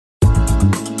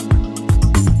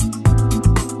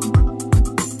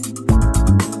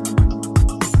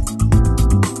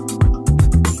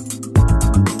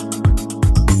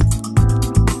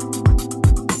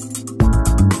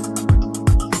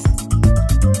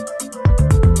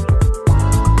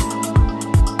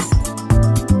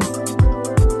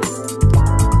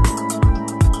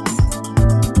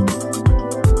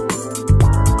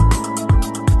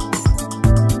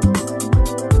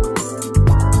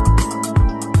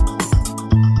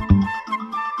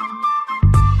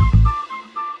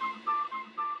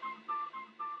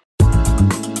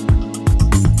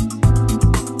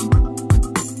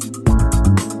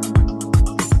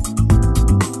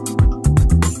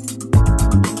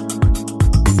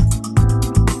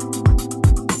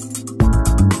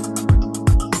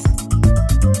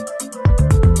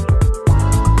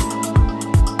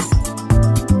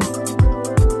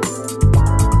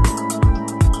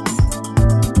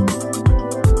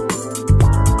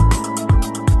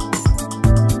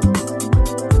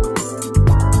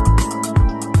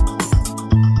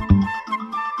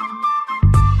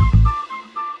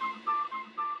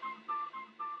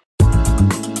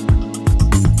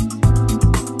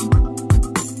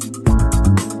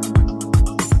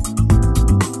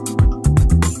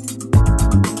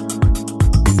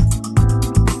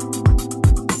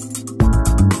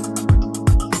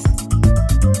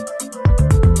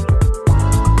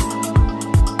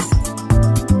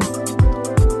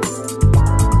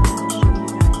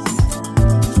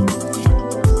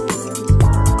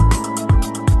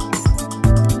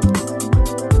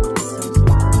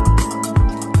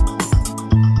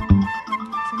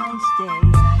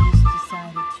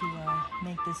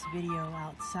make this video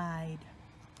outside,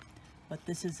 but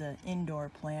this is an indoor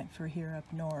plant for here up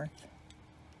north.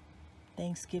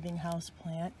 Thanksgiving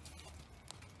houseplant.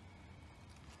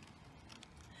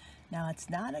 Now it's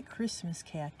not a Christmas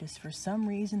cactus. For some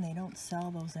reason they don't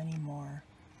sell those anymore.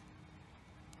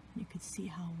 You can see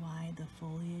how wide the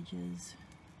foliage is.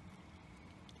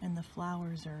 And the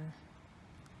flowers are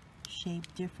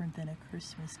shaped different than a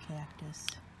Christmas cactus.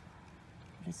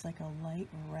 It's like a light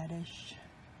reddish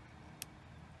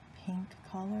pink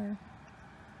color.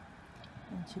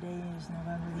 And today is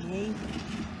November the 8th,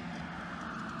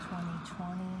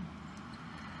 2020.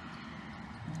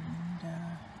 And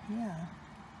yeah,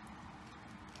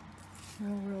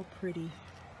 real pretty.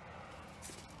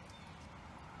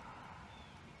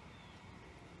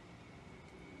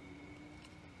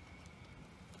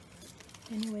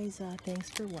 Anyways, thanks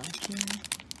for watching.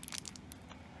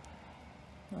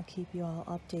 I'll keep you all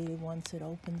updated once it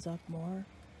opens up more.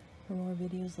 For more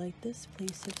videos like this,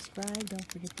 please subscribe.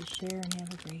 Don't forget to share and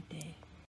have a great day.